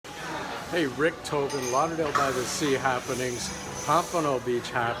Hey, Rick Tobin, Lauderdale by the Sea happenings, Pompano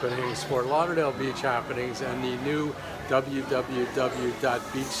Beach happenings, Fort Lauderdale Beach happenings, and the new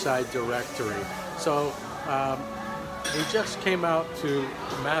www.beachside directory. So we just came out to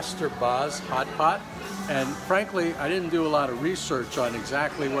Master Ba's Hot Pot, and frankly, I didn't do a lot of research on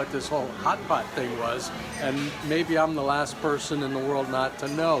exactly what this whole hot pot thing was, and maybe I'm the last person in the world not to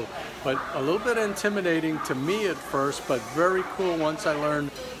know. But a little bit intimidating to me at first, but very cool once I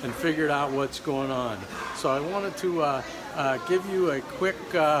learned and figured out what's going on. So I wanted to give you a quick,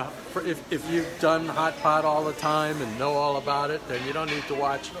 if you've done hot pot all the time and know all about it, then you don't need to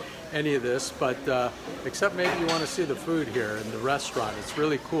watch any of this, but except maybe you want to see the food here in the restaurant. It's a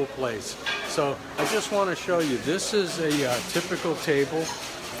really cool place. So I just want to show you, this is a typical table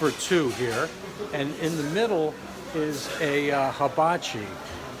for two here, and in the middle is a hibachi.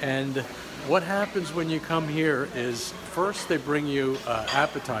 And what happens when you come here is first they bring you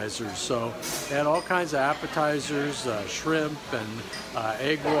appetizers. So they had all kinds of appetizers, shrimp and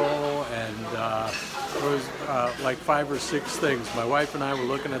egg roll, and there was like 5 or 6 things. My wife and I were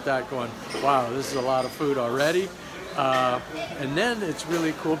looking at that going, wow, this is a lot of food already. And then it's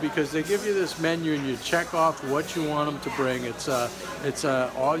really cool because they give you this menu and you check off what you want them to bring. It's a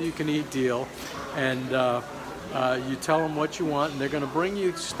all-you-can-eat deal, and you tell them what you want, and they're going to bring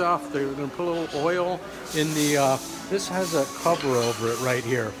you stuff. They're going to put a little oil in the, this has a cover over it right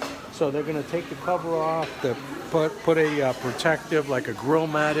here. So they're going to take the cover off, put a protective, like a grill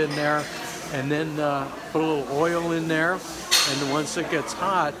mat in there, and then put a little oil in there. And once it gets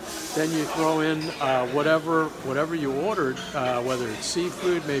hot, then you throw in whatever you ordered, whether it's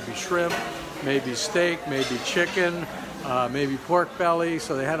seafood, maybe shrimp, maybe steak, maybe chicken, maybe pork belly.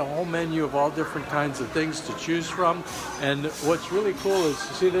 So they had a whole menu of all different kinds of things to choose from. And what's really cool is,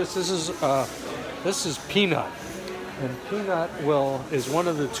 you see this? This is Peanut, and Peanut is one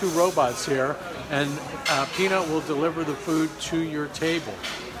of the 2 robots here, and Peanut will deliver the food to your table.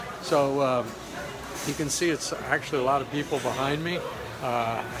 So you can see it's actually a lot of people behind me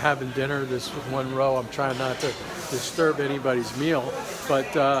having dinner. This one row, I'm trying not to disturb anybody's meal,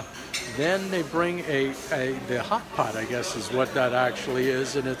 but then they bring the hot pot, I guess is what that actually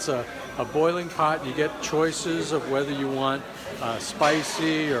is, and it's a boiling pot. You get choices of whether you want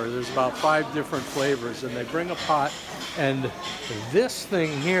spicy, or there's about 5 different flavors, and they bring a pot. And this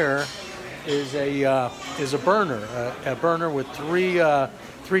thing here is a burner, a burner with 3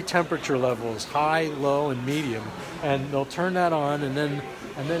 temperature levels: high, low, and medium. And they'll turn that on, and then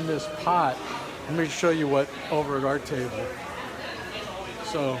this pot. Let me show you what over at our table.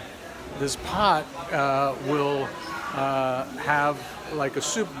 So this pot will have like a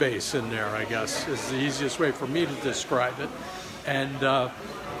soup base in there, I guess is the easiest way for me to describe it. And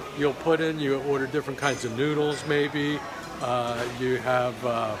you order different kinds of noodles maybe. You have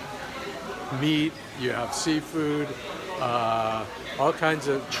meat, you have seafood, all kinds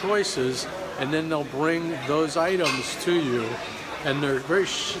of choices, and then they'll bring those items to you, and they're very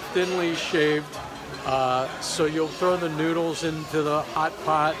thinly shaved. So you'll throw the noodles into the hot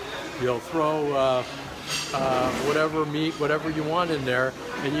pot, you'll throw whatever meat, whatever you want in there,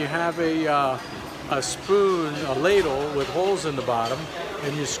 and you have a spoon, a ladle with holes in the bottom,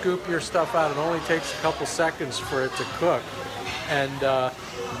 and you scoop your stuff out. It only takes a couple seconds for it to cook, and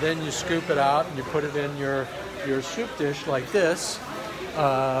then you scoop it out and you put it in your soup dish like this,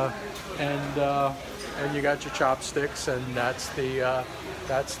 and you got your chopsticks, and that's the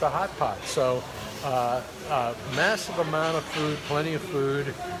hot pot. So massive amount of food, plenty of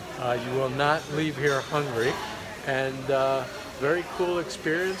food. You will not leave here hungry, and very cool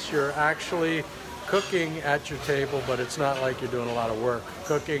experience. You're actually cooking at your table, but it's not like you're doing a lot of work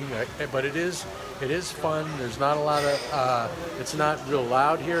cooking, but it is fun. There's not a lot of it's not real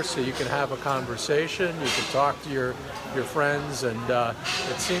loud here, so you can have a conversation, you can talk to your friends, and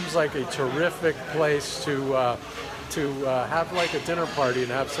it seems like a terrific place to have like a dinner party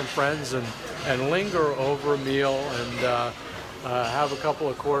and have some friends and linger over a meal, and have a couple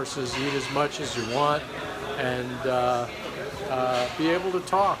of courses, eat as much as you want, and be able to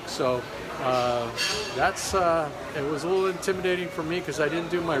talk. So it was a little intimidating for me because I didn't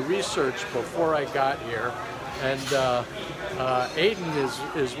do my research before I got here. And Aiden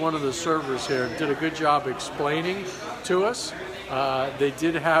is one of the servers here, did a good job explaining to us. They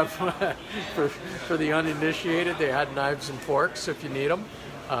did have, for the uninitiated, they had knives and forks if you need them.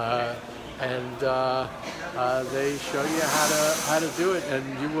 And they show you how to do it,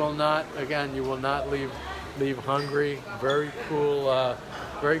 and you will not leave hungry. Very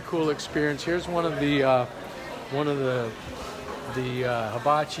cool experience. Here's one of the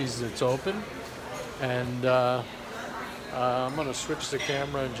hibachis that's open, and I'm going to switch the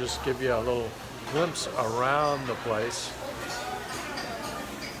camera and just give you a little glimpse around the place.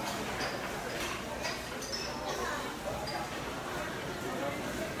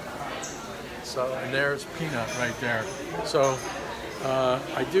 So, and there's Peanut right there. So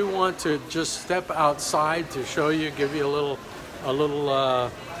I do want to just step outside to show you, give you a little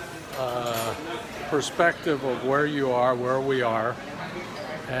perspective of where you are, where we are.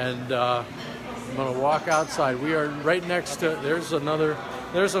 And I'm going to walk outside. We are right next to, there's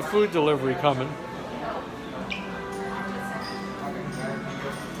a food delivery coming.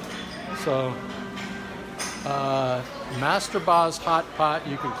 So, Master Boz Hot Pot,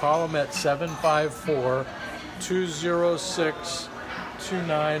 you can call them at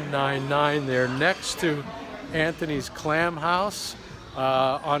 754-206-2999. They're next to Anthony's Clam House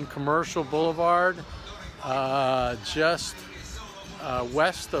on Commercial Boulevard, just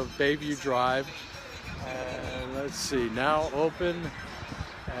west of Bayview Drive. And let's see, now open.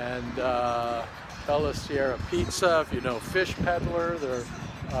 And Bella Sierra Pizza, if you know Fish Peddler, they're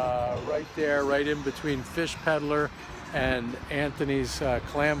right there, right in between Fish Peddler and Anthony's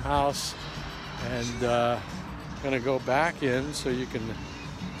Clam House. And I'm going to go back in so you can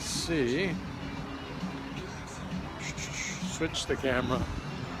see. Switch the camera.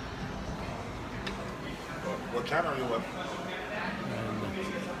 What channel are you with?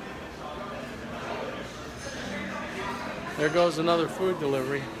 There goes another food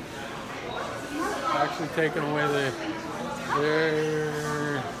delivery. Actually taking away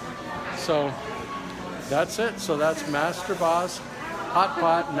there. So that's it. So that's Master Boz Hot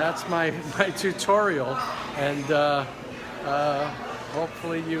Pot, and that's my tutorial. And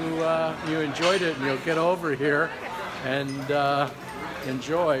hopefully you enjoyed it, and you'll get over here and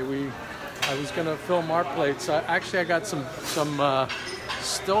enjoy. I was gonna film our plates. Actually, I got some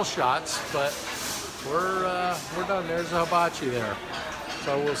still shots, but we're done. There's a hibachi there.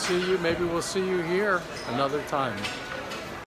 So we'll see you. Maybe we'll see you here another time.